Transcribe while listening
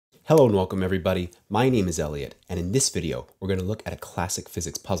Hello and welcome everybody. My name is Elliot, and in this video, we're going to look at a classic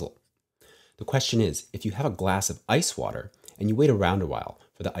physics puzzle. The question is, if you have a glass of ice water and you wait around a while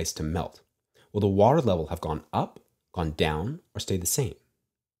for the ice to melt, will the water level have gone up, gone down, or stay the same?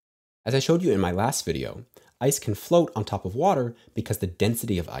 As I showed you in my last video, ice can float on top of water because the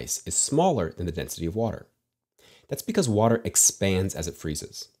density of ice is smaller than the density of water. That's because water expands as it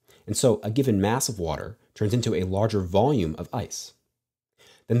freezes, and so a given mass of water turns into a larger volume of ice.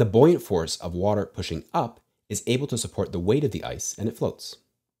 Then the buoyant force of water pushing up is able to support the weight of the ice and it floats.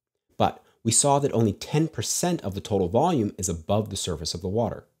 But we saw that only 10% of the total volume is above the surface of the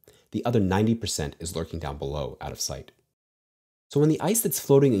water. The other 90% is lurking down below, out of sight. So when the ice that's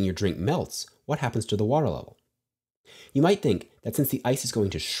floating in your drink melts, what happens to the water level? You might think that since the ice is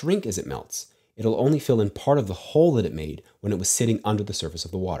going to shrink as it melts, it'll only fill in part of the hole that it made when it was sitting under the surface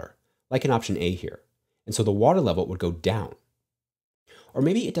of the water, like in option A here. And so the water level would go down. Or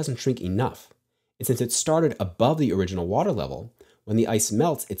maybe it doesn't shrink enough, and since it started above the original water level, when the ice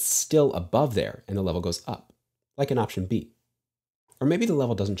melts, it's still above there and the level goes up, like in option B. Or maybe the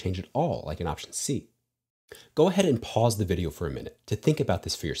level doesn't change at all, like in option C. Go ahead and pause the video for a minute to think about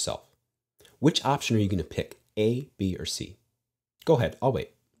this for yourself. Which option are you going to pick, A, B, or C? Go ahead, I'll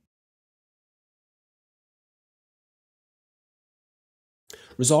wait.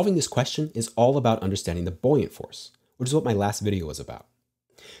 Resolving this question is all about understanding the buoyant force, which is what my last video was about.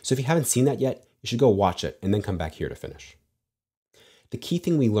 So if you haven't seen that yet, you should go watch it and then come back here to finish. The key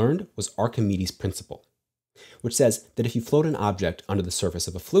thing we learned was Archimedes' principle, which says that if you float an object under the surface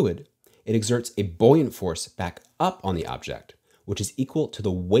of a fluid, it exerts a buoyant force back up on the object, which is equal to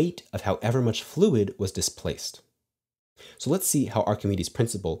the weight of however much fluid was displaced. So let's see how Archimedes'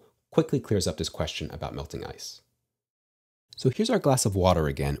 principle quickly clears up this question about melting ice. So here's our glass of water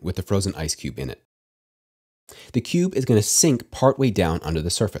again with the frozen ice cube in it. The cube is going to sink partway down under the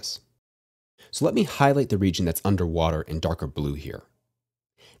surface. So let me highlight the region that's underwater in darker blue here.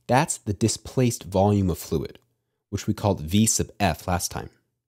 That's the displaced volume of fluid, which we called V sub F last time.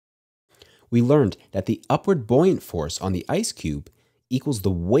 We learned that the upward buoyant force on the ice cube equals the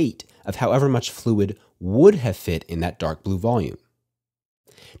weight of however much fluid would have fit in that dark blue volume.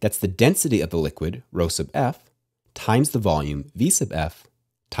 That's the density of the liquid, rho sub F, times the volume, V sub F,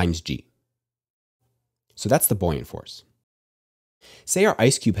 times G. So that's the buoyant force. Say our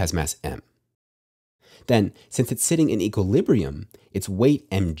ice cube has mass m. Then, since it's sitting in equilibrium, its weight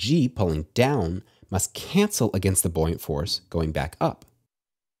mg pulling down must cancel against the buoyant force going back up.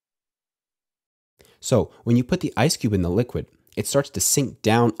 So when you put the ice cube in the liquid, it starts to sink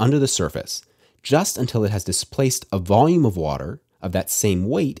down under the surface just until it has displaced a volume of water of that same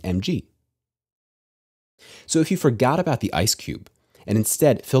weight mg. So if you forgot about the ice cube and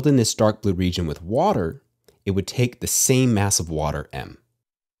instead filled in this dark blue region with water, it would take the same mass of water, m.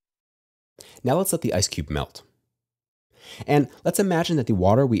 Now let's let the ice cube melt. And let's imagine that the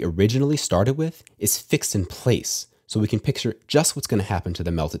water we originally started with is fixed in place, so we can picture just what's going to happen to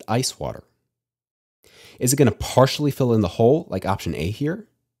the melted ice water. Is it going to partially fill in the hole, like option A here?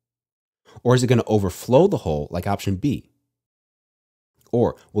 Or is it going to overflow the hole, like option B?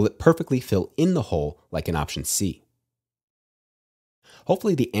 Or will it perfectly fill in the hole, like in option C?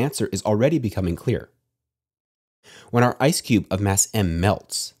 Hopefully the answer is already becoming clear. When our ice cube of mass m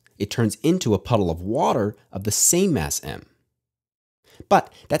melts, it turns into a puddle of water of the same mass m.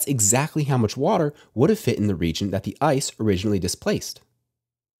 But that's exactly how much water would have fit in the region that the ice originally displaced.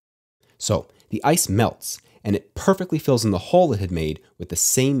 So the ice melts, and it perfectly fills in the hole it had made with the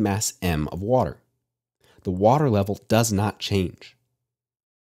same mass m of water. The water level does not change.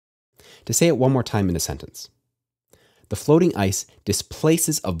 To say it one more time in a sentence. The floating ice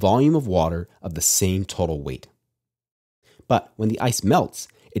displaces a volume of water of the same total weight. But when the ice melts,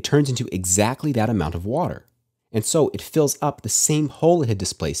 it turns into exactly that amount of water, and so it fills up the same hole it had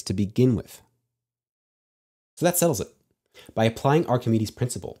displaced to begin with. So that settles it. By applying Archimedes'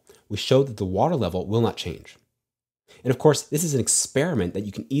 principle, we showed that the water level will not change. And of course, this is an experiment that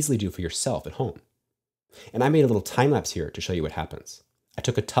you can easily do for yourself at home. And I made a little time lapse here to show you what happens. I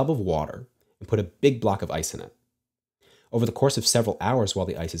took a tub of water and put a big block of ice in it. Over the course of several hours while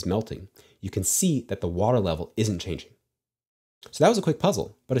the ice is melting, you can see that the water level isn't changing. So that was a quick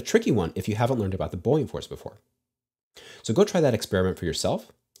puzzle, but a tricky one if you haven't learned about the buoyant force before. So go try that experiment for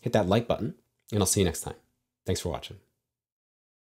yourself, hit that like button, and I'll see you next time. Thanks for watching.